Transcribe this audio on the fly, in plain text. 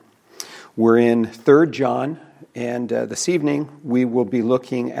We're in 3 John, and this evening we will be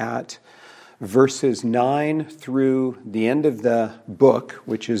looking at verses 9 through the end of the book,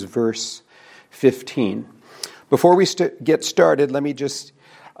 which is verse 15. Before we get started, let me just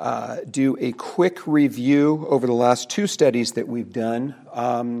do a quick review over the last 2 studies that we've done.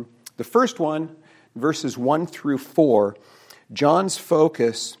 The first one, verses 1 through 4, John's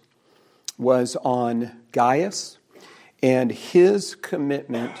focus was on Gaius and his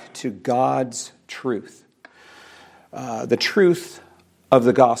commitment to God's truth. The truth of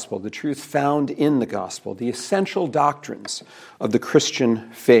the gospel, the truth found in the gospel, the essential doctrines of the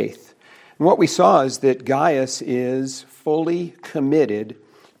Christian faith. And what we saw is that Gaius is fully committed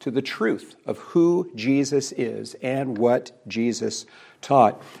to the truth of who Jesus is and what Jesus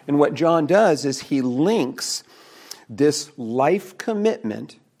taught. And what John does is he links this life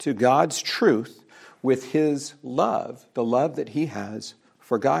commitment to God's truth with his love, the love that he has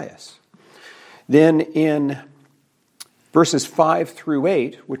for Gaius. Then in verses 5 through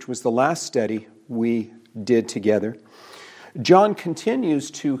 8, which was the last study we did together, John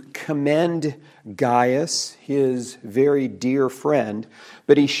continues to commend Gaius, his very dear friend,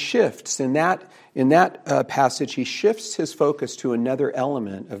 but he shifts in that passage. He shifts his focus to another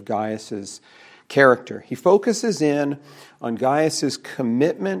element of Gaius's character. He focuses in on Gaius's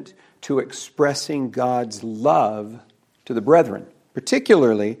commitment to expressing God's love to the brethren,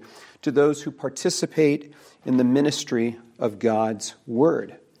 particularly to those who participate in the ministry of God's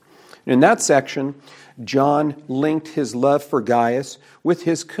word. In that section, John linked his love for Gaius with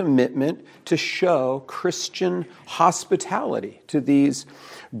his commitment to show Christian hospitality to these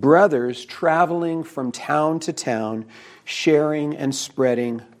brothers traveling from town to town, sharing and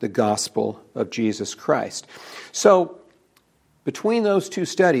spreading the gospel of Jesus Christ. So, between those 2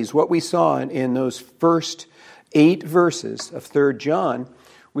 studies, what we saw in those first 8 verses of 3 John,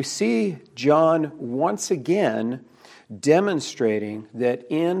 we see John once again demonstrating that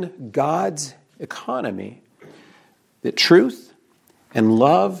in God's economy, that truth and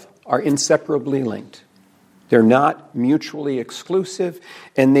love are inseparably linked. They're not mutually exclusive,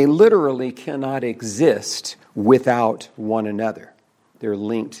 and they literally cannot exist without one another. They're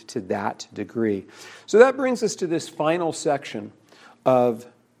linked to that degree. So that brings us to this final section of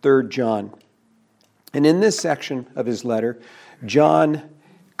 3 John. And in this section of his letter, John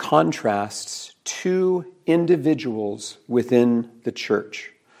contrasts 2 individuals within the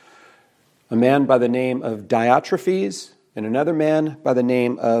church. A man by the name of Diotrephes and another man by the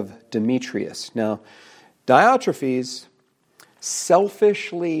name of Demetrius. Now, Diotrephes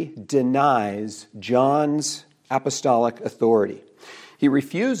selfishly denies John's apostolic authority. He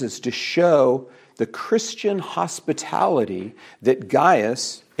refuses to show the Christian hospitality that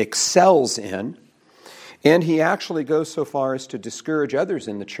Gaius excels in, and he actually goes so far as to discourage others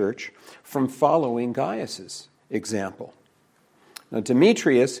in the church from following Gaius's example. Now,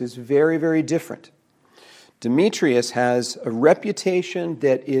 Demetrius is very, very different. Demetrius has a reputation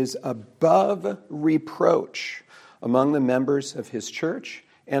that is above reproach among the members of his church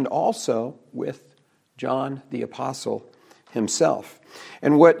and also with John the Apostle himself.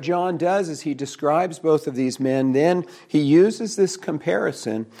 And what John does is he describes both of these men, then he uses this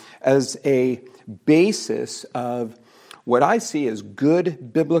comparison as a basis of what I see as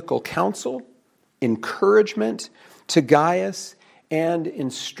good biblical counsel, encouragement to Gaius, and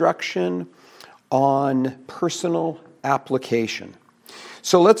instruction on personal application.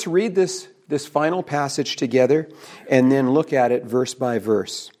 So let's read this final passage together and then look at it verse by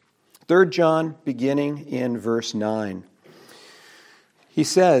verse. 3 John, beginning in verse 9. He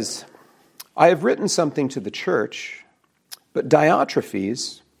says, I have written something to the church, but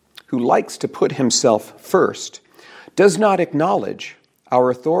Diotrephes, who likes to put himself first, does not acknowledge our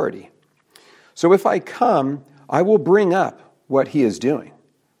authority. So if I come, I will bring up what he is doing,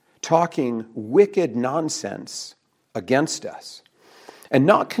 talking wicked nonsense against us. And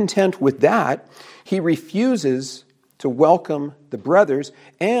not content with that, he refuses to welcome the brothers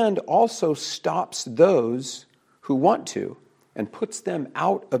and also stops those who want to and puts them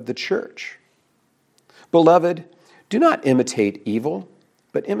out of the church. Beloved, do not imitate evil,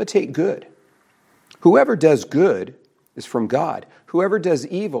 but imitate good. Whoever does good is from God. Whoever does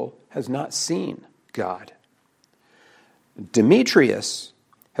evil has not seen God. Demetrius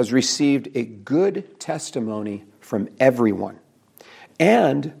has received a good testimony from everyone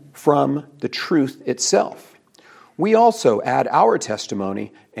and from the truth itself. We also add our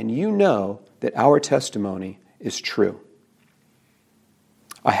testimony, and you know that our testimony is true.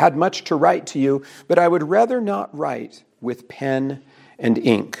 I had much to write to you, but I would rather not write with pen and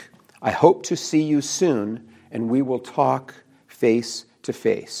ink. I hope to see you soon, and we will talk face to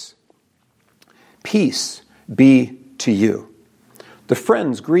face. Peace be to you. The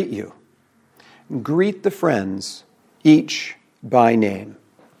friends greet you. Greet the friends, each by name.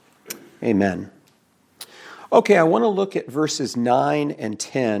 Amen. Okay, I want to look at verses 9 and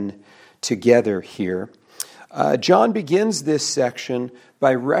 10 together here. John begins this section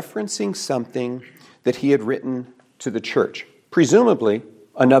by referencing something that he had written to the church, presumably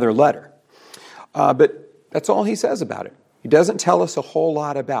another letter. But that's all he says about it. He doesn't tell us a whole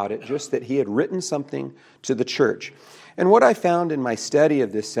lot about it, just that he had written something to the church. And what I found in my study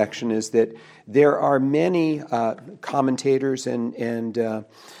of this section is that there are many commentators and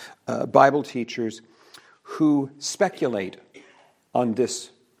Bible teachers who speculate on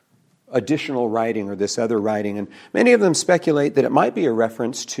this additional writing or this other writing. And many of them speculate that it might be a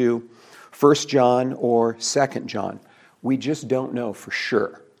reference to 1 John or 2 John. We just don't know for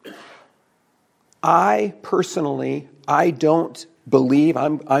sure. I don't believe,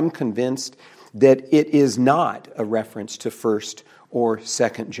 I'm convinced that it is not a reference to 1 or 2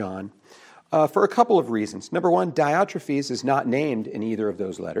 John for a couple of reasons. Number one, Diotrephes is not named in either of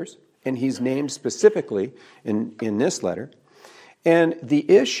those letters, and he's named specifically in this letter. And the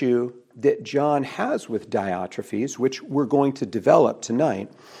issue that John has with Diotrephes, which we're going to develop tonight,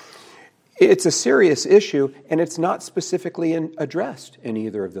 it's a serious issue, and it's not specifically addressed in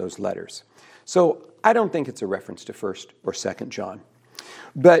either of those letters. So I don't think it's a reference to 1 or 2 John.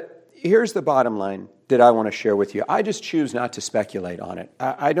 But here's the bottom line that I want to share with you. I just choose not to speculate on it.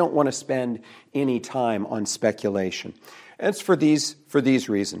 I don't want to spend any time on speculation. And it's for these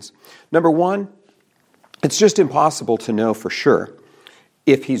reasons. Number one, it's just impossible to know for sure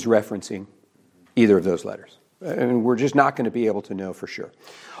if he's referencing either of those letters. And we're just not going to be able to know for sure.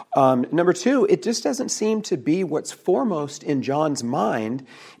 Number two, it just doesn't seem to be what's foremost in John's mind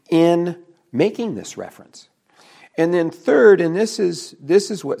in making this reference. And then third, and this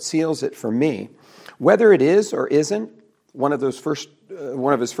is what seals it for me, whether it is or isn't one of his first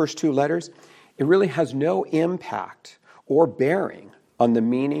two letters, it really has no impact or bearing on the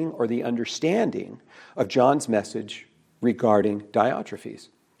meaning or the understanding of John's message regarding Diotrephes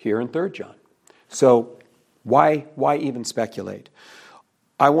here in 3 John. So why even speculate?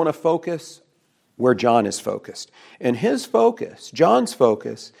 I want to focus where John is focused. And John's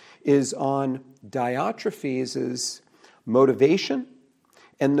focus, is on Diotrephes' motivation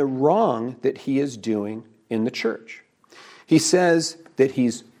and the wrong that he is doing in the church. He says that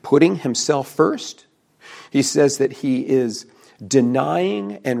he's putting himself first. He says that he is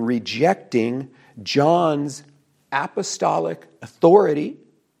denying and rejecting John's apostolic authority.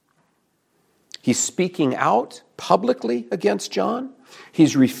 He's speaking out publicly against John.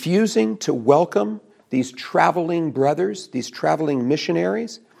 He's refusing to welcome these traveling brothers, these traveling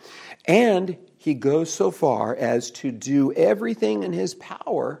missionaries. And he goes so far as to do everything in his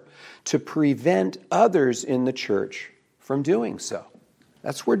power to prevent others in the church from doing so.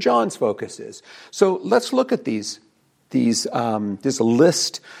 That's where John's focus is. So let's look at this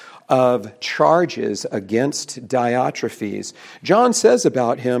list of charges against Diotrephes. John says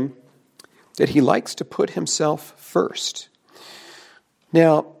about him that he likes to put himself first.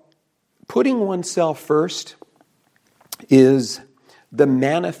 Now, putting oneself first is the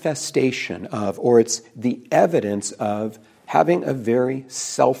manifestation of, or it's the evidence of, having a very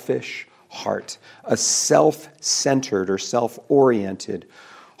selfish heart, a self-centered or self-oriented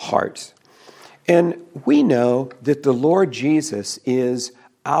heart. And we know that the Lord Jesus is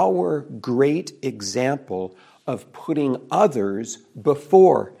our great example of putting others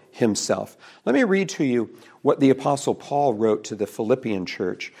before himself. Let me read to you what the Apostle Paul wrote to the Philippian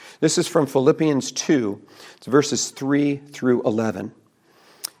church. This is from Philippians 2, it's verses 3 through 11.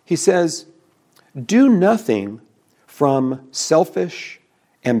 He says, "Do nothing from selfish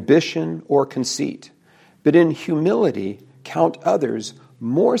ambition or conceit, but in humility count others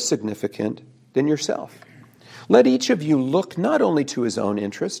more significant than yourself. Let each of you look not only to his own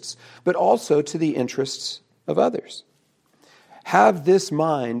interests, but also to the interests of others. Have this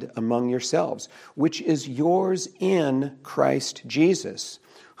mind among yourselves, which is yours in Christ Jesus,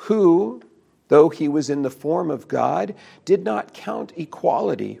 who, though he was in the form of God, did not count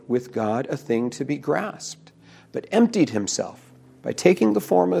equality with God a thing to be grasped, but emptied himself by taking the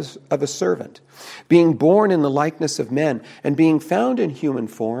form of a servant. Being born in the likeness of men, and being found in human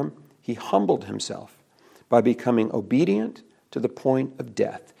form, he humbled himself by becoming obedient to the point of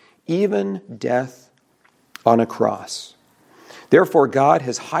death, even death on a cross. Therefore God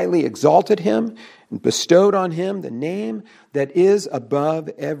has highly exalted him and bestowed on him the name that is above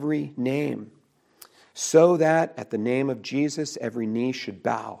every name, so that at the name of Jesus every knee should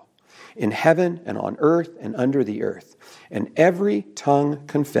bow, in heaven and on earth and under the earth, and every tongue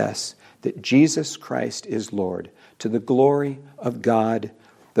confess that Jesus Christ is Lord, to the glory of God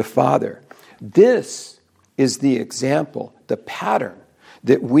the Father. This is the example, the pattern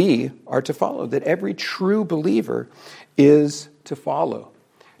that we are to follow, that every true believer is to follow.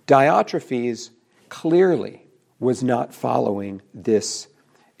 Diotrephes clearly was not following this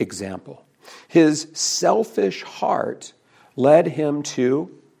example. His selfish heart led him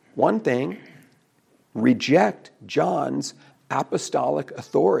to, one thing, reject John's apostolic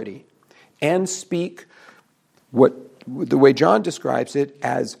authority and speak the way John describes it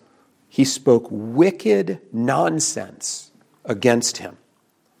as he spoke wicked nonsense against him.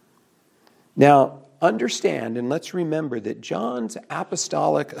 Now, understand and let's remember that John's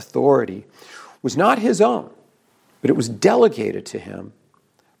apostolic authority was not his own, but it was delegated to him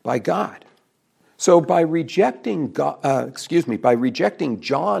by God. So by rejecting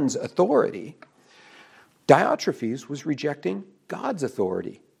John's authority, Diotrephes was rejecting God's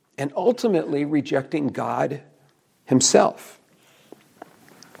authority and ultimately rejecting God himself.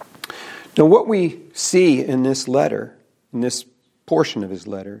 Now, what we see in this letter, in this portion of his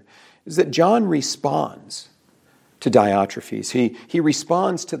letter, is that John responds to Diotrephes. He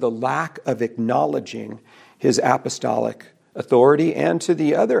responds to the lack of acknowledging his apostolic authority and to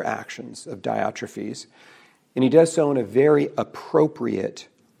the other actions of Diotrephes, and he does so in a very appropriate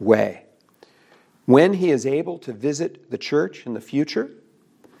way. When he is able to visit the church in the future,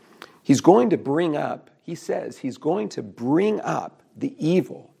 he's going to bring up the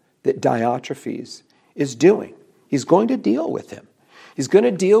evil that Diotrephes is doing. He's going to deal with him. He's going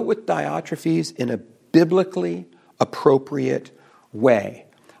to deal with Diotrephes in a biblically appropriate way.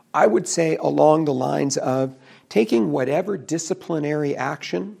 I would say along the lines of taking whatever disciplinary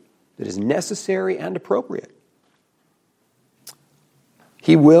action that is necessary and appropriate.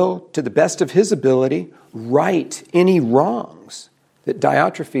 He will, to the best of his ability, right any wrongs that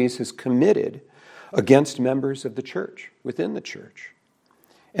Diotrephes has committed against members of the church, within the church,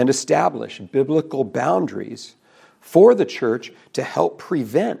 and establish biblical boundaries for the church to help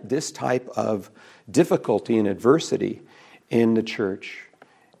prevent this type of difficulty and adversity in the church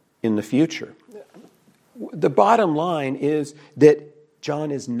in the future. The bottom line is that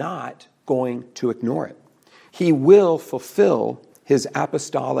John is not going to ignore it. He will fulfill his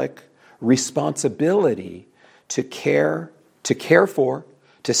apostolic responsibility to care for,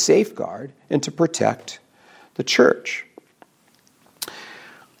 to safeguard, and to protect the church.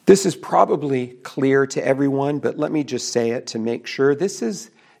 This is probably clear to everyone, but let me just say it to make sure. This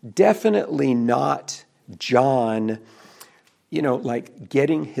is definitely not John, like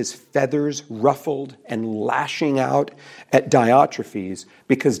getting his feathers ruffled and lashing out at Diotrephes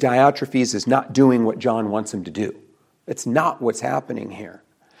because Diotrephes is not doing what John wants him to do. It's not what's happening here.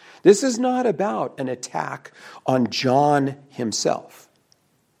 This is not about an attack on John himself.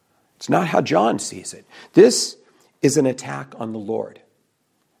 It's not how John sees it. This is an attack on the Lord.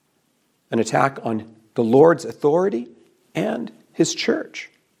 An attack on the Lord's authority and his church.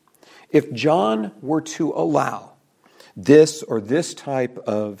 If John were to allow this or this type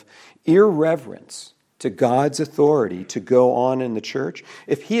of irreverence to God's authority to go on in the church,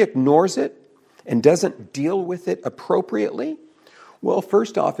 if he ignores it and doesn't deal with it appropriately, well,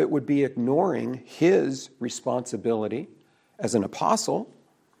 first off, it would be ignoring his responsibility as an apostle.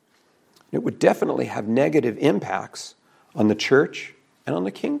 It would definitely have negative impacts on the church and on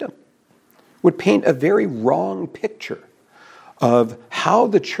the kingdom. It would paint a very wrong picture of how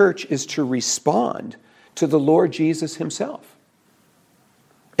the church is to respond to the Lord Jesus himself.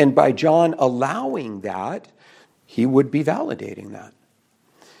 And by John allowing that, he would be validating that.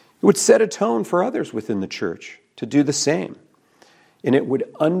 It would set a tone for others within the church to do the same. And it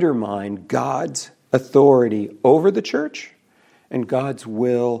would undermine God's authority over the church and God's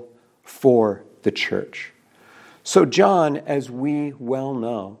will for the church. So John, as we well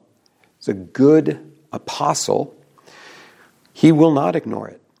know, is a good apostle. He will not ignore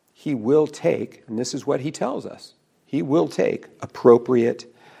it. He will take, and this is what he tells us, he will take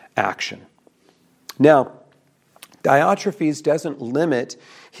appropriate action. Now, Diotrephes doesn't limit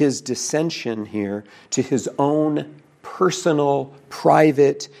his dissension here to his own personal,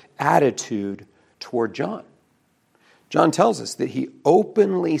 private attitude toward John. John tells us that he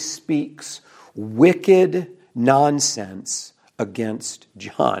openly speaks wicked nonsense against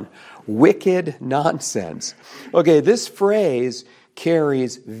John. Wicked nonsense. Okay, this phrase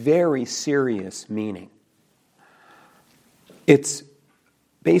carries very serious meaning. It's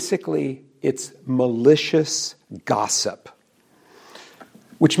malicious gossip,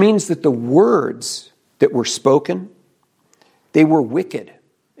 which means that the words that were spoken, they were wicked,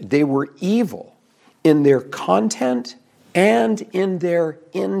 they were evil in their content and in their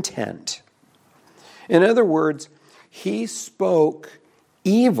intent. In other words, he spoke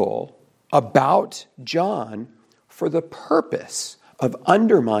evil about John for the purpose of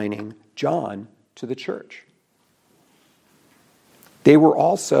undermining John to the church. They were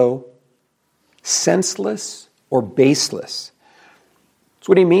also senseless or baseless. That's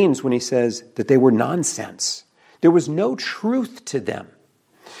what he means when he says that they were nonsense. There was no truth to them.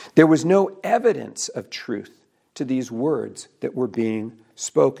 There was no evidence of truth to these words that were being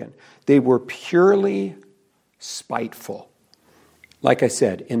spoken. They were purely spiteful. Like I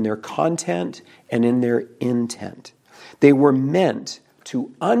said, in their content and in their intent. They were meant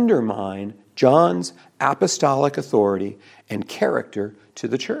to undermine John's apostolic authority and character to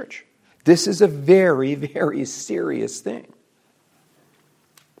the church. This is a very, very serious thing.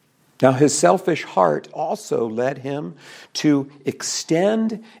 Now, his selfish heart also led him to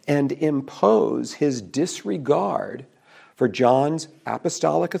extend and impose his disregard for John's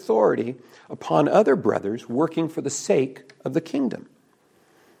apostolic authority upon other brothers working for the sake of the kingdom.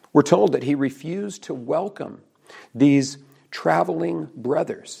 We're told that he refused to welcome these traveling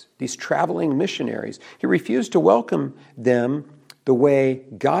brothers, these traveling missionaries. He refused to welcome them the way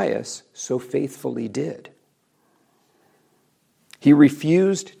Gaius so faithfully did. He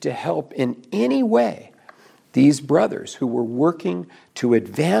refused to help in any way these brothers who were working to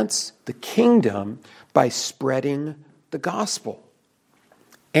advance the kingdom by spreading the gospel.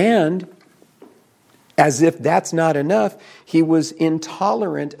 And as if that's not enough, he was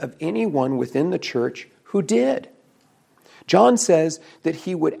intolerant of anyone within the church who did. John says that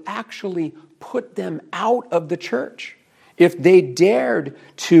he would actually put them out of the church if they dared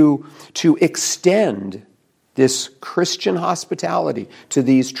to extend this Christian hospitality to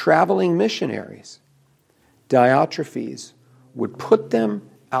these traveling missionaries. Diotrephes would put them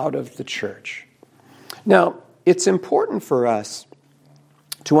out of the church. Now, it's important for us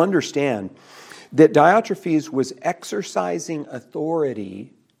to understand that Diotrephes was exercising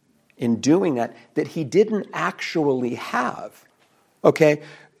authority in doing that he didn't actually have. Okay?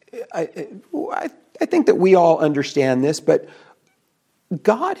 I think that we all understand this, but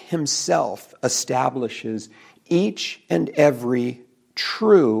God himself establishes each and every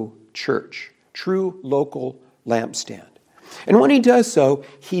true church, true local lampstand. And when he does so,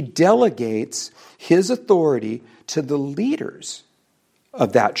 he delegates his authority to the leaders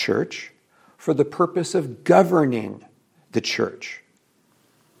of that church for the purpose of governing the church.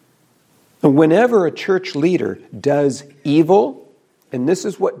 And whenever a church leader does evil, and this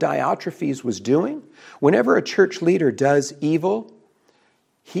is what Diotrephes was doing, whenever a church leader does evil,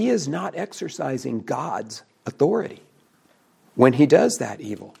 he is not exercising God's authority when he does that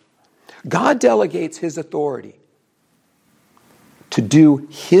evil. God delegates his authority to do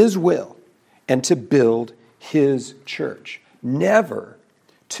his will and to build his church, never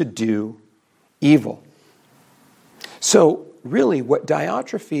to do evil. So really what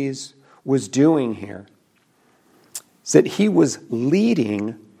Diotrephes was doing here is that he was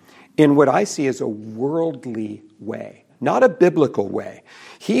leading in what I see as a worldly way, not a biblical way.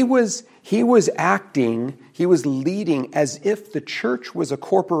 He was leading as if the church was a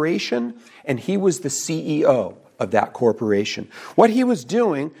corporation and he was the CEO of that corporation. What he was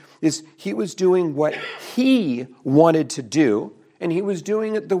doing is he was doing what he wanted to do, and he was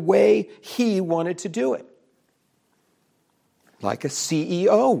doing it the way he wanted to do it. Like a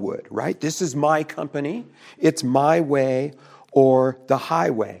CEO would, right? This is my company. It's my way or the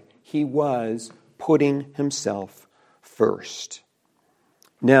highway. He was putting himself first.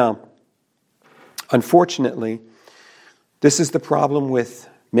 Now, unfortunately, this is the problem with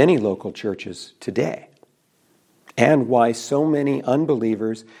many local churches today, and why so many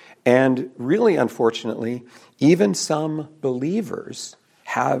unbelievers, and really unfortunately, even some believers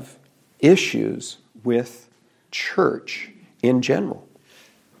have issues with church in general.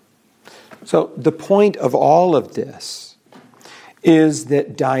 So the point of all of this is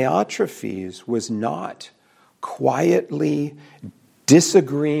that Diotrephes was not quietly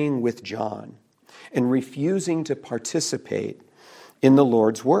disagreeing with John and refusing to participate in the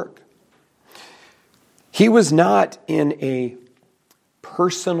Lord's work. He was not in a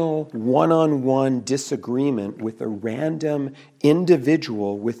personal, one-on-one disagreement with a random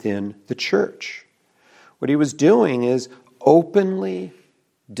individual within the church. What he was doing is openly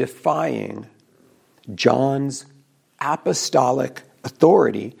defying John's apostolic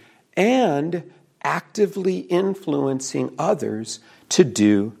authority and actively influencing others to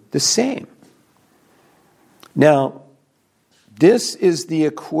do the same. Now, this is the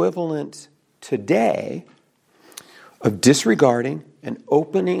equivalent today of disregarding and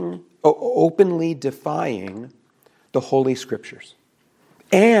openly defying the Holy Scriptures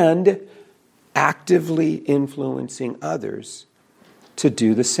and actively influencing others to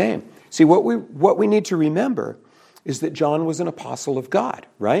do the same. See, what we need to remember is that John was an apostle of God,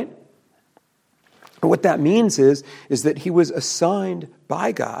 right? And what that means is that he was assigned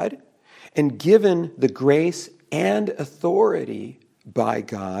by God and given the grace and authority by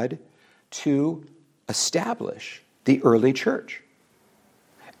God to establish the early church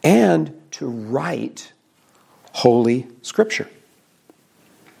and to write Holy Scripture.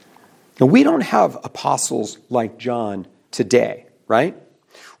 Now, we don't have apostles like John today, right?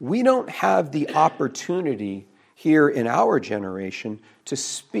 We don't have the opportunity here in our generation to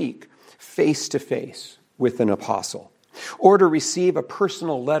speak face to face with an apostle or to receive a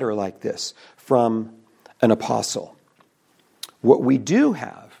personal letter like this from an apostle. What we do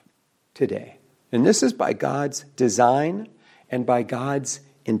have today, and this is by God's design and by God's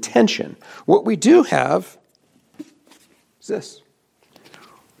intention, what we do have is this.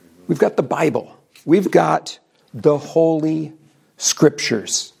 We've got the Bible. We've got the Holy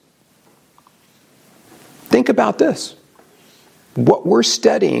Scriptures. Think about this. What we're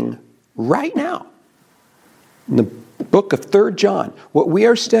studying right now, in the book of 3 John, what we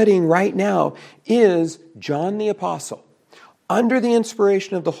are studying right now is John the Apostle, under the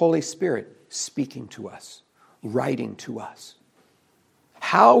inspiration of the Holy Spirit, speaking to us, writing to us.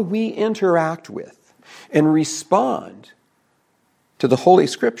 How we interact with and respond to the Holy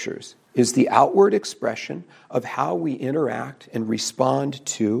Scriptures is the outward expression of how we interact and respond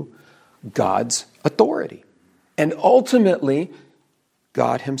to God's authority, and ultimately,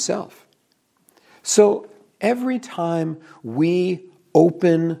 God Himself. So every time we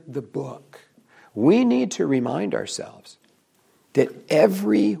open the book, we need to remind ourselves that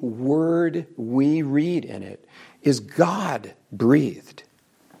every word we read in it is God-breathed.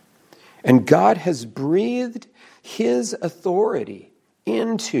 And God has breathed His authority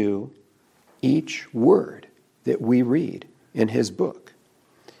into each word that we read in His book,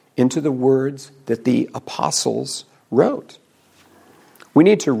 into the words that the apostles wrote. We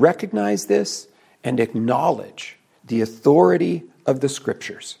need to recognize this and acknowledge the authority of the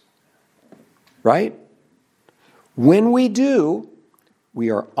Scriptures. Right? When we do,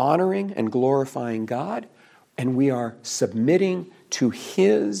 we are honoring and glorifying God, and we are submitting to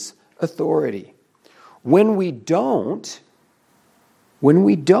His authority. When we don't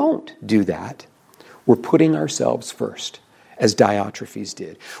do that, we're putting ourselves first, as Diotrephes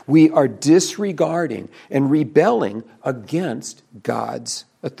did. We are disregarding and rebelling against God's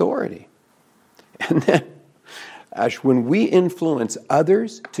authority. And then, when we influence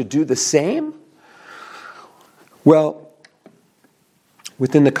others to do the same, well,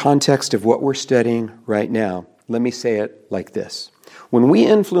 within the context of what we're studying right now, let me say it like this. When we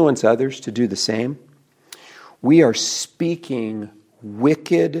influence others to do the same, we are speaking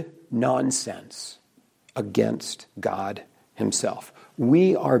wicked nonsense against God Himself.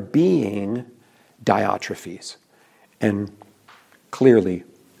 We are being Diotrephes. And clearly,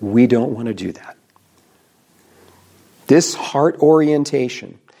 we don't want to do that. This heart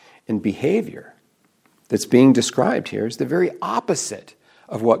orientation and behavior that's being described here is the very opposite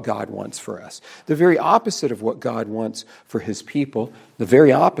of what God wants for us. The very opposite of what God wants for His people. The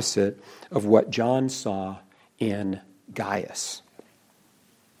very opposite of what John saw in Gaius.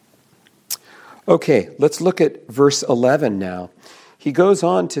 Okay, let's look at verse 11 now. He goes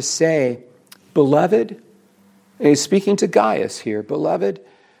on to say, Beloved, and he's speaking to Gaius here, Beloved,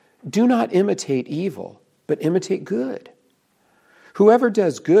 do not imitate evil, but imitate good. Whoever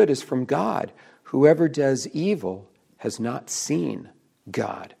does good is from God. Whoever does evil has not seen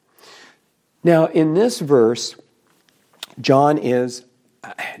God. Now, in this verse, John is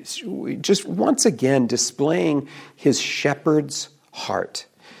just once again displaying his shepherd's heart,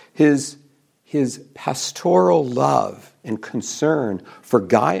 his pastoral love and concern for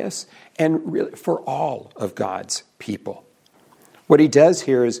Gaius and really for all of God's people. What he does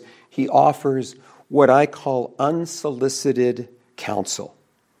here is he offers what I call unsolicited counsel.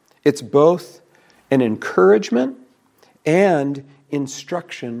 It's both an encouragement and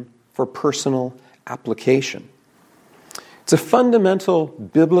instruction for personal application. It's a fundamental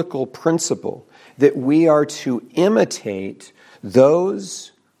biblical principle that we are to imitate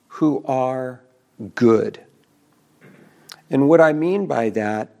those who are good. And what I mean by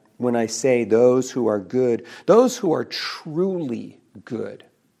that, when I say those who are good, those who are truly good,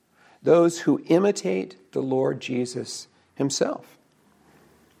 those who imitate the Lord Jesus Himself.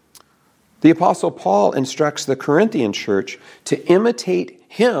 The Apostle Paul instructs the Corinthian church to imitate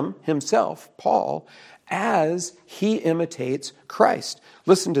himself, Paul, as he imitates Christ.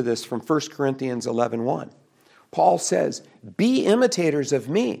 Listen to this from 1 Corinthians 11:1. Paul says, be imitators of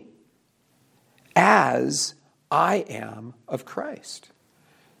me as I am of Christ.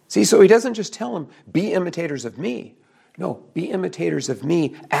 See, so he doesn't just tell them, be imitators of me. No, be imitators of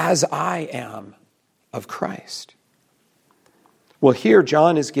me as I am of Christ. Well, here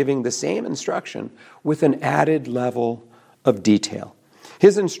John is giving the same instruction with an added level of detail.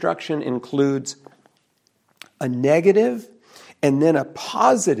 His instruction includes a negative and then a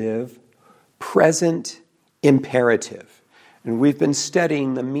positive present imperative. And we've been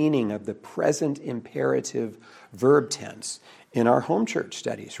studying the meaning of the present imperative verb tense in our home church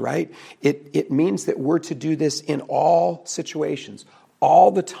studies, right? It means that we're to do this in all situations, all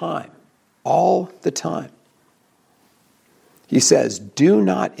the time, all the time. He says, do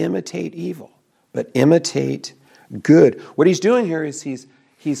not imitate evil, but imitate good. What he's doing here is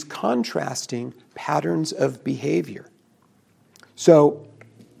he's contrasting patterns of behavior. So,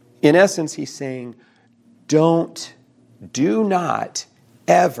 in essence, he's saying, do not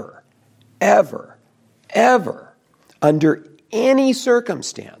ever, under any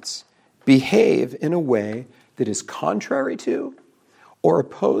circumstance, behave in a way that is contrary to or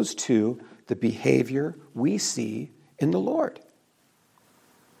opposed to the behavior we see in the Lord.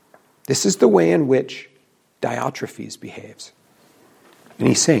 This is the way in which Diotrephes behaves. And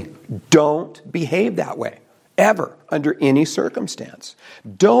he's saying, don't behave that way, ever, under any circumstance.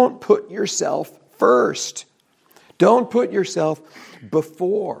 Don't put yourself first. Don't put yourself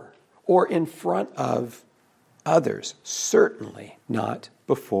before or in front of others, certainly not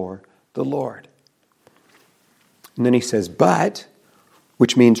before the Lord. And then he says, but,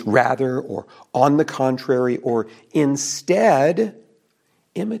 which means rather or on the contrary or instead,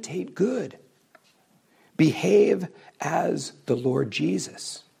 imitate good. Behave as the Lord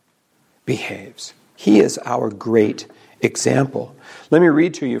Jesus behaves. He is our great example. Let me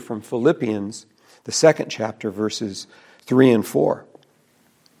read to you from Philippians, the 2nd chapter, verses 3 and 4.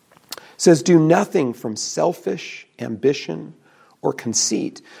 It says, do nothing from selfish ambition or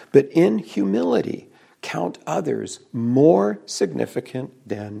conceit, but in humility count others more significant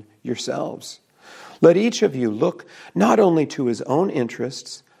than yourselves. Let each of you look not only to his own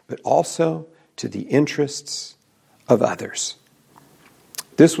interests, but also to the interests of others.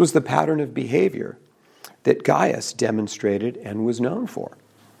 This was the pattern of behavior that Gaius demonstrated and was known for.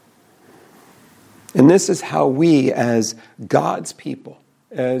 And this is how we, as God's people,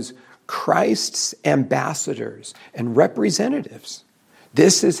 as Christ's ambassadors and representatives,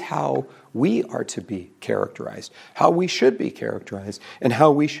 this is how we are to be characterized, how we should be characterized, and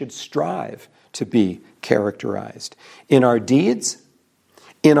how we should strive to be characterized in our deeds,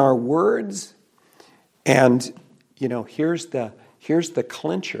 in our words, and, here's the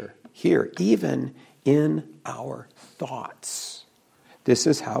clincher here, even in our thoughts. This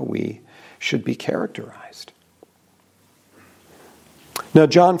is how we should be characterized. Now,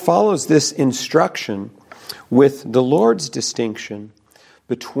 John follows this instruction with the Lord's distinction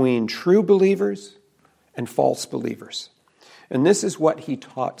between true believers and false believers. And this is what he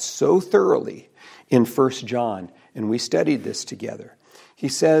taught so thoroughly in 1 John, and we studied this together. He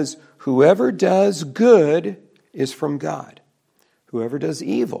says, whoever does good is from God. Whoever does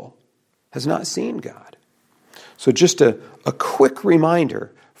evil has not seen God. So just a quick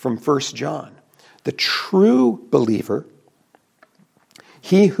reminder from 1 John. The true believer,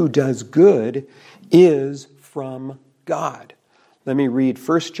 he who does good, is from God. Let me read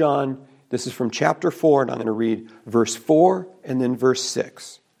 1 John, this is from chapter 4, and I'm going to read verse 4 and then verse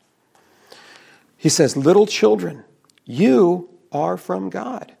 6. He says, little children, you are from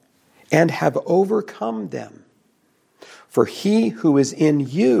God and have overcome them. For he who is in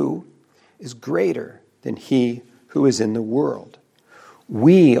you is greater than he who is in the world.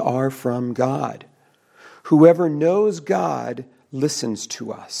 We are from God. Whoever knows God listens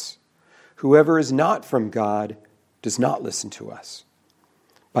to us. Whoever is not from God does not listen to us.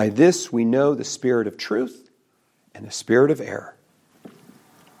 By this we know the spirit of truth and the spirit of error.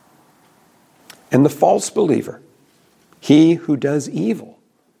 And the false believer, he who does evil,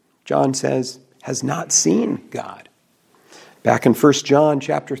 John says, has not seen God. Back in 1 John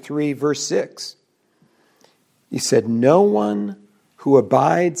chapter 3, verse 6, he said, no one who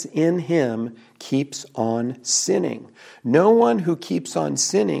abides in him keeps on sinning. No one who keeps on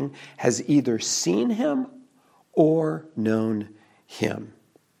sinning has either seen him or known him.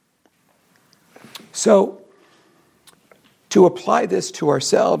 So, to apply this to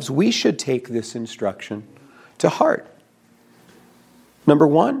ourselves, we should take this instruction to heart. Number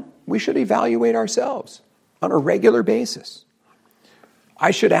one, we should evaluate ourselves on a regular basis.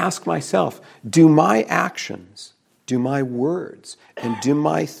 I should ask myself, do my actions, do my words, and do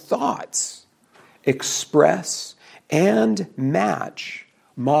my thoughts express and match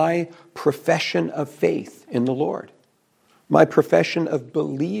my profession of faith in the Lord, my profession of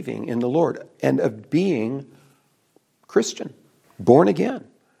believing in the Lord and of being Christian, born again,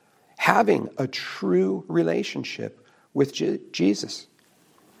 having a true relationship with Jesus?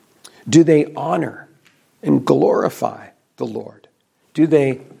 Do they honor and glorify the Lord? Do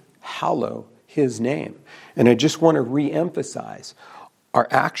they hallow his name? And I just want to reemphasize our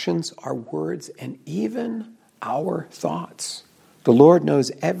actions, our words, and even our thoughts. The Lord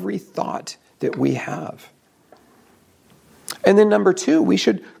knows every thought that we have. And then number 2, we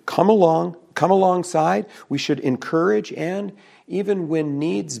should come alongside. We should encourage and, even when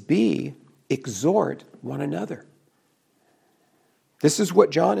needs be, exhort one another. This is what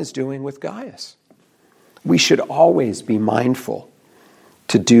John is doing with Gaius. We should always be mindful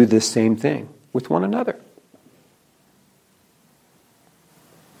to do this same thing with one another.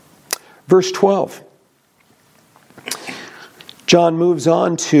 Verse 12. John moves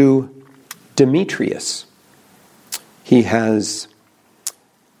on to Demetrius. He has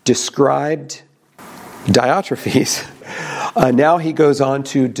described Diotrephes. Now he goes on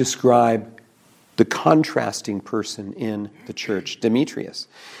to describe the contrasting person in the church, Demetrius.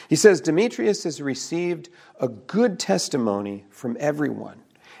 He says, Demetrius has received a good testimony from everyone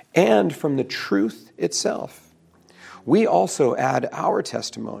and from the truth itself. We also add our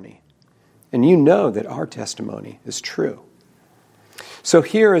testimony, and you know that our testimony is true. So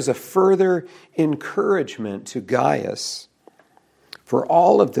here is a further encouragement to Gaius for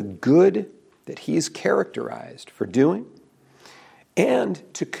all of the good that he's characterized for doing and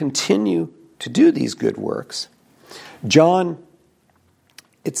to continue to do these good works. John,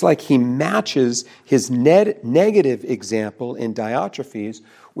 it's like he matches his negative example in Diotrephes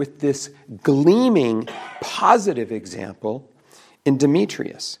with this gleaming positive example in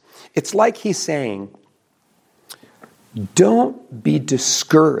Demetrius. It's like he's saying, don't be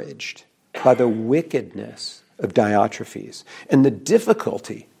discouraged by the wickedness of Diotrephes and the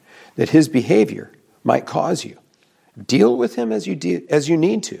difficulty that his behavior might cause you. Deal with him as you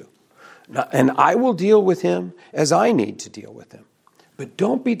need to. And I will deal with him as I need to deal with him. But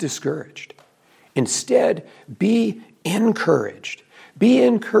don't be discouraged. Instead, be encouraged. Be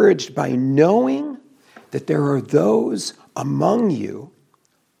encouraged by knowing that there are those among you,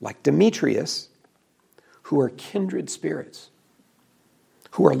 like Demetrius, who are kindred spirits,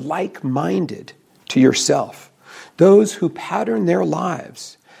 who are like-minded to yourself, those who pattern their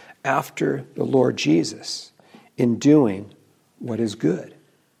lives after the Lord Jesus in doing what is good.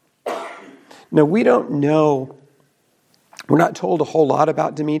 Now, we don't know, we're not told a whole lot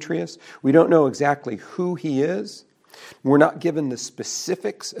about Demetrius. We don't know exactly who he is. We're not given the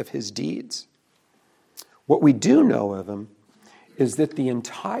specifics of his deeds. What we do know of him is that the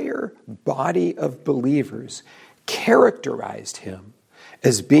entire body of believers characterized him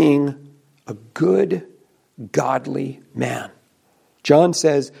as being a good, godly man. John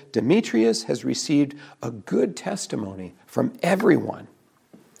says, Demetrius has received a good testimony from everyone.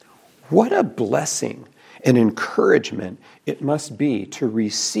 What a blessing and encouragement it must be to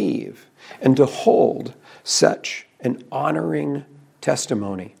receive and to hold such an honoring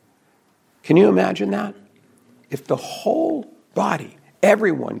testimony. Can you imagine that? If the whole body,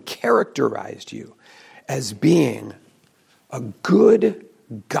 everyone characterized you as being a good,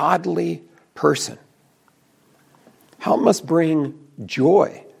 godly person, how it must bring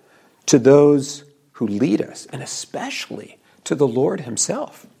joy to those who lead us, and especially to the Lord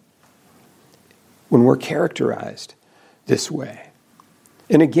himself, when we're characterized this way.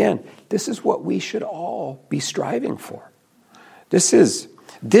 And again, this is what we should all be striving for. This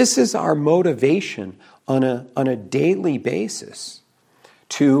is our motivation on a daily basis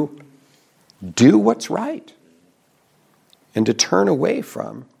to do what's right and to turn away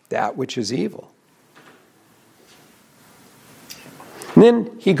from that which is evil. And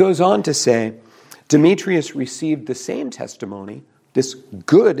then he goes on to say, Demetrius received the same testimony, this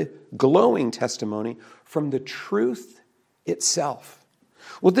good, glowing testimony, from the truth itself.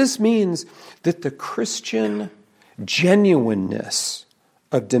 Well, this means that the Christian genuineness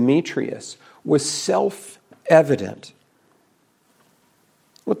of Demetrius was self-evident.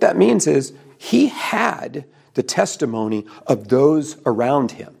 What that means is he had the testimony of those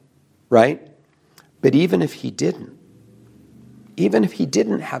around him, right? But even if he didn't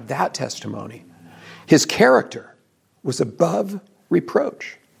have that testimony, his character was above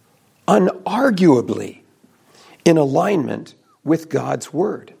reproach, unarguably in alignment with God's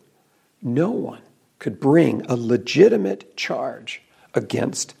word. No one could bring a legitimate charge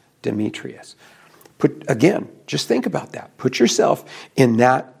against Demetrius. Again, just think about that. Put yourself in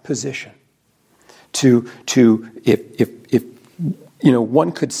that position. If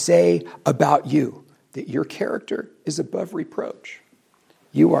one could say about you that your character is above reproach.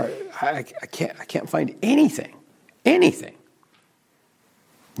 You are, I can't find anything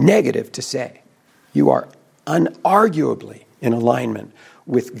negative to say. You are unarguably in alignment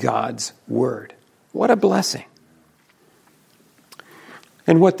with God's word. What a blessing.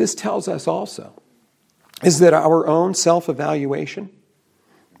 And what this tells us also is that our own self-evaluation,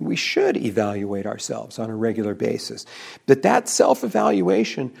 we should evaluate ourselves on a regular basis. But that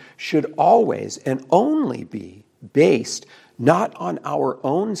self-evaluation should always and only be based not on our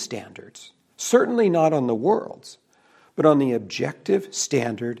own standards, certainly not on the world's, but on the objective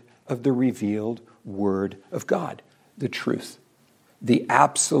standard of the revealed Word of God, the truth, the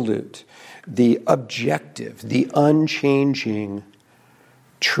absolute, the objective, the unchanging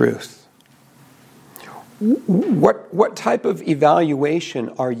truth. What type of evaluation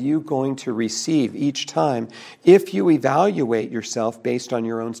are you going to receive each time if you evaluate yourself based on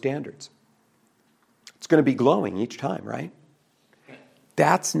your own standards? It's going to be glowing each time, right?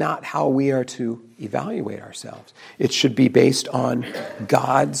 That's not how we are to evaluate ourselves. It should be based on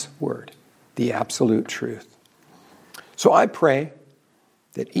God's word, the absolute truth. So I pray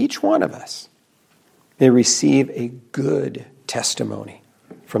that each one of us may receive a good testimony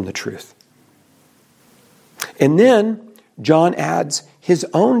from the truth. And then John adds his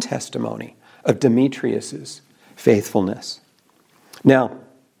own testimony of Demetrius' faithfulness. Now,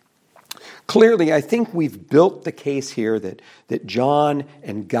 clearly, I think we've built the case here that John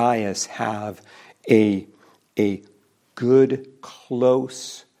and Gaius have a good,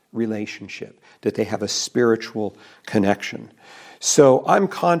 close relationship, that they have a spiritual connection. So I'm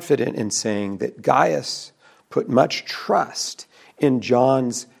confident in saying that Gaius put much trust in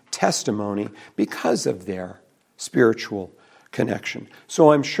John's testimony because of their spiritual connection.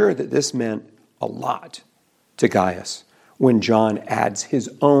 So I'm sure that this meant a lot to Gaius when John adds his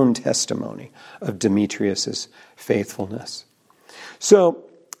own testimony of Demetrius' faithfulness. So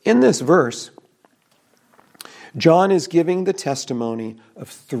in this verse, John is giving the testimony of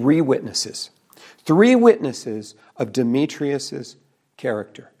three witnesses of Demetrius'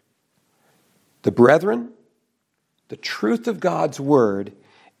 character: the brethren, the truth of God's word,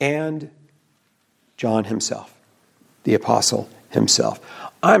 and John himself, the apostle himself.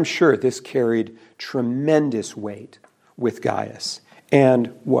 I'm sure this carried tremendous weight with Gaius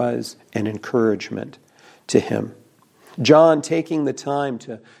and was an encouragement to him. John taking the time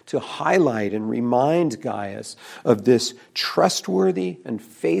to highlight and remind Gaius of this trustworthy and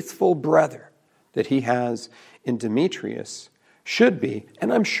faithful brother that he has in Demetrius should be,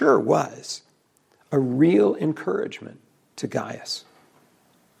 and I'm sure was, a real encouragement to Gaius.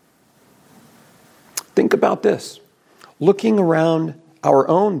 Think about this. Looking around our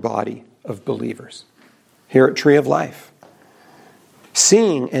own body of believers here at Tree of Life,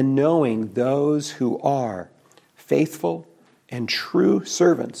 seeing and knowing those who are faithful and true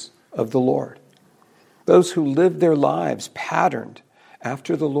servants of the Lord, those who live their lives patterned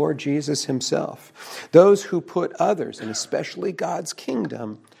after the Lord Jesus himself, those who put others, and especially God's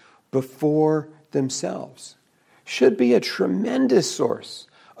kingdom, before themselves, should be a tremendous source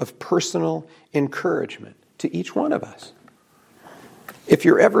of personal encouragement to each one of us. If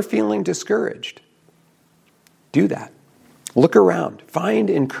you're ever feeling discouraged, do that. Look around. Find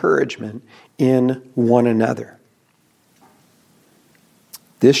encouragement in one another.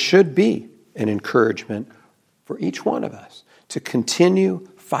 This should be an encouragement for each one of us to continue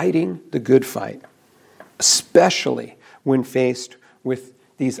fighting the good fight, especially when faced with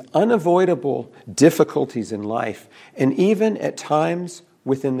these unavoidable difficulties in life, and even at times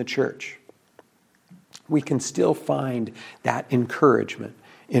within the church. We can still find that encouragement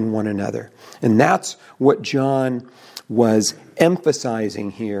in one another. And that's what John was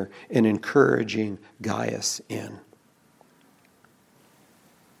emphasizing here and encouraging Gaius in.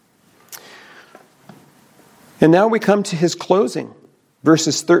 And now we come to his closing,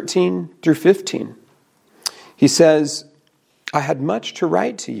 verses 13 through 15. He says, I had much to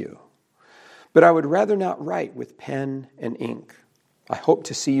write to you, but I would rather not write with pen and ink. I hope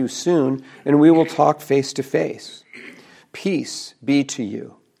to see you soon, and we will talk face to face. Peace be to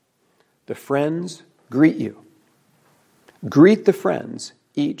you. The friends greet you. Greet the friends,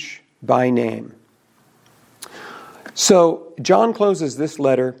 each by name. So John closes this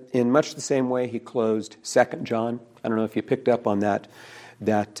letter in much the same way he closed 2 John. I don't know if you picked up on that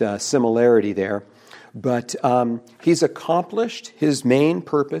similarity there. But he's accomplished his main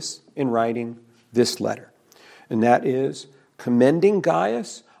purpose in writing this letter. And that is commending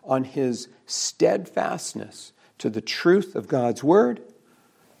Gaius on his steadfastness to the truth of God's word,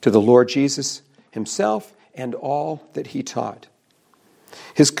 to the Lord Jesus himself and all that he taught.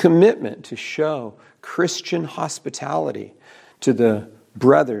 His commitment to show Christian hospitality to the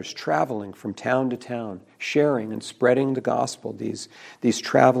brothers traveling from town to town, sharing and spreading the gospel, these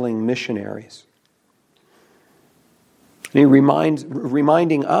traveling missionaries. And he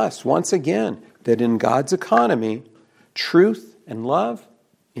reminding us once again that in God's economy, truth and love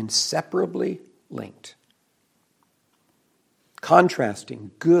inseparably linked.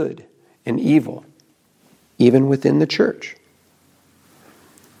 Contrasting good and evil, even within the church.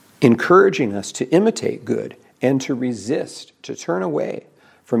 Encouraging us to imitate good and to resist, to turn away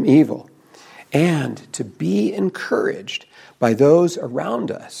from evil, and to be encouraged by those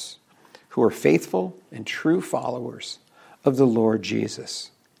around us who are faithful and true followers of the Lord Jesus.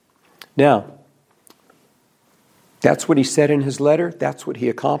 Now, that's what he said in his letter. That's what he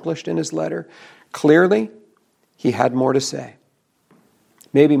accomplished in his letter. Clearly, he had more to say.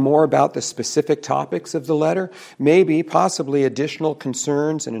 Maybe more about the specific topics of the letter. Maybe, possibly, additional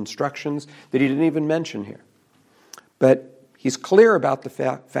concerns and instructions that he didn't even mention here. But he's clear about the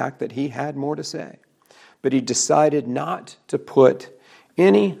fact that he had more to say. But he decided not to put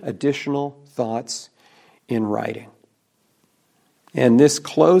any additional thoughts in writing. And this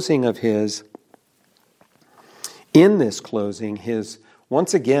closing of his, in this closing,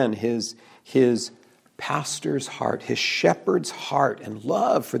 once again, his pastor's heart, his shepherd's heart and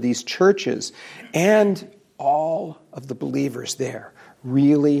love for these churches and all of the believers there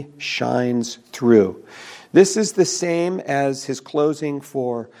really shines through. This is the same as his closing in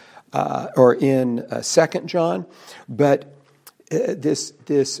 2 John, but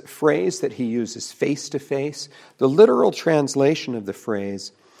this phrase that he uses, face to face, the literal translation of the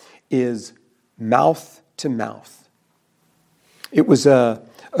phrase is mouth to mouth. It was a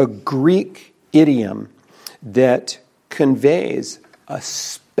Greek idiom that conveys a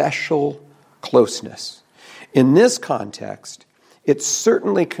special closeness. In this context, it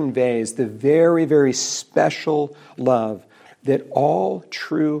certainly conveys the very, very special love that all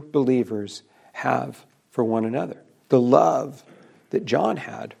true believers have for one another. The love that John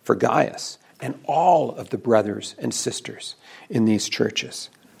had for Gaius and all of the brothers and sisters in these churches.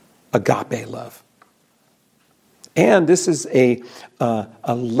 Agape love. And this is a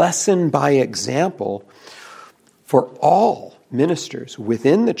lesson by example for all ministers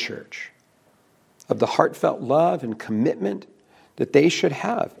within the church of the heartfelt love and commitment that they should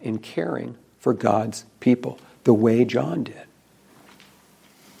have in caring for God's people, the way John did.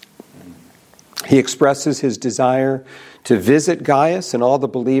 He expresses his desire to visit Gaius and all the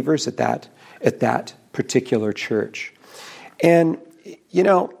believers at that particular church. And,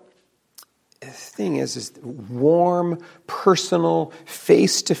 the thing is warm, personal,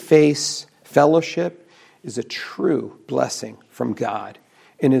 face-to-face fellowship is a true blessing from God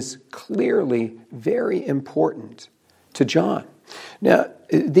and is clearly very important to John. Now,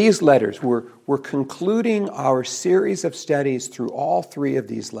 these letters, we're concluding our series of studies through all three of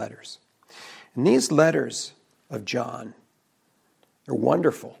these letters. And these letters of John are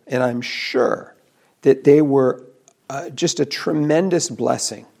wonderful, and I'm sure that they were just a tremendous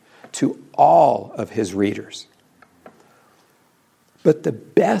blessing to all of his readers. But the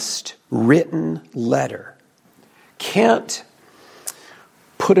best written letter can't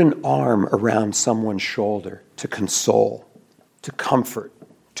put an arm around someone's shoulder to console, to comfort,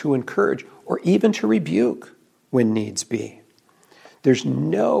 to encourage, or even to rebuke when needs be. There's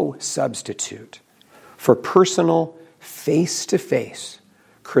no substitute for personal, face-to-face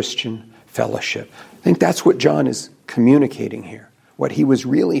Christian fellowship. I think that's what John is communicating here, what he was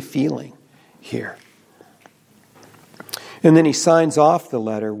really feeling here. And then he signs off the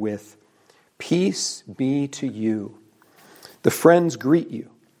letter with, "Peace be to you. The friends greet you.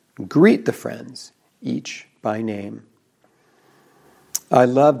 Greet the friends, each by name." I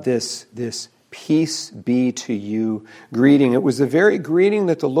love this peace be to you greeting. It was the very greeting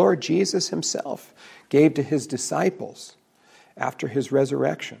that the Lord Jesus himself gave to his disciples after his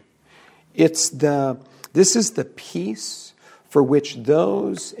resurrection. This is the peace for which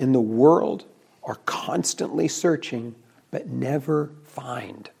those in the world are constantly searching but never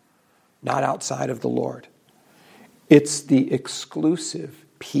find, not outside of the Lord. It's the exclusive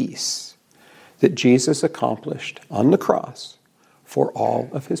peace that Jesus accomplished on the cross for all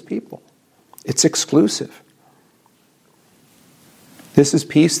of his people. It's exclusive. This is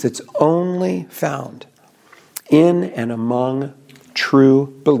peace that's only found in and among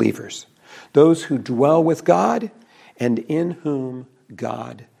true believers, those who dwell with God and in whom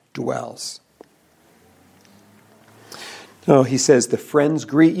God dwells. Oh, he says, the friends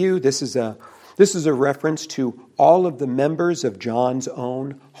greet you. This is a reference to all of the members of John's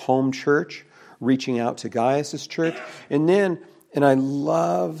own home church, reaching out to Gaius' church. And I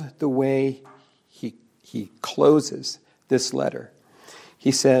love the way he closes this letter.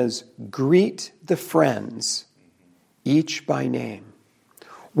 He says, greet the friends, each by name.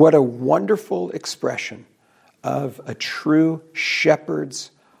 What a wonderful expression of a true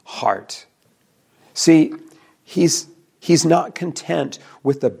shepherd's heart. See, he's not content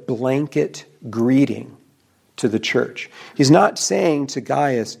with a blanket greeting to the church. He's not saying to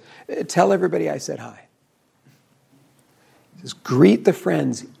Gaius, tell everybody I said hi. He says, greet the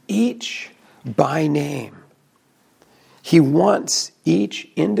friends, each by name. He wants each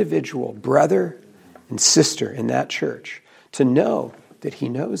individual brother and sister in that church to know that he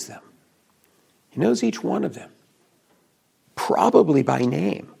knows them. He knows each one of them, probably by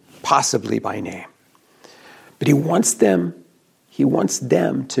name, possibly by name. But he wants them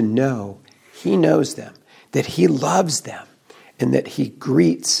to know he knows them, that he loves them, and that he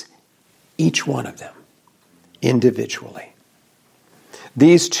greets each one of them individually.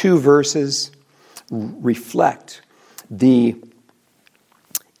 These two verses reflect the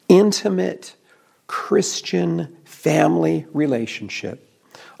intimate Christian family relationship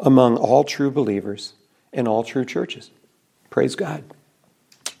among all true believers in all true churches. Praise God.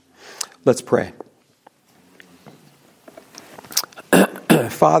 Let's pray.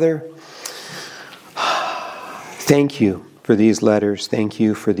 Father, thank you for these letters. Thank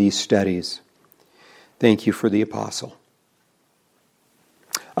you for these studies. Thank you for the apostle.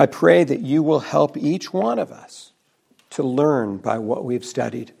 I pray that you will help each one of us to learn by what we've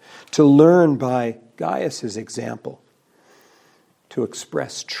studied, to learn by Gaius' example, to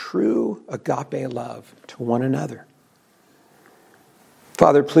express true agape love to one another.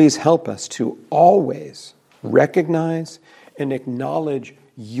 Father, please help us to always recognize and acknowledge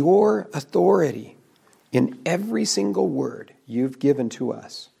your authority in every single word you've given to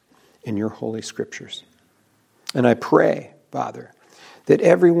us in your holy scriptures. And I pray, Father, that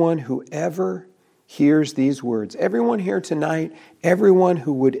everyone who ever hears these words, everyone here tonight, everyone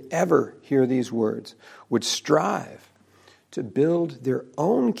who would ever hear these words, would strive to build their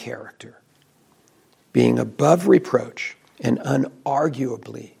own character, being above reproach and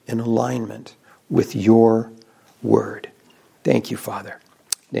unarguably in alignment with your word. Thank you, Father.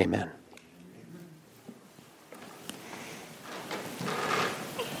 Amen.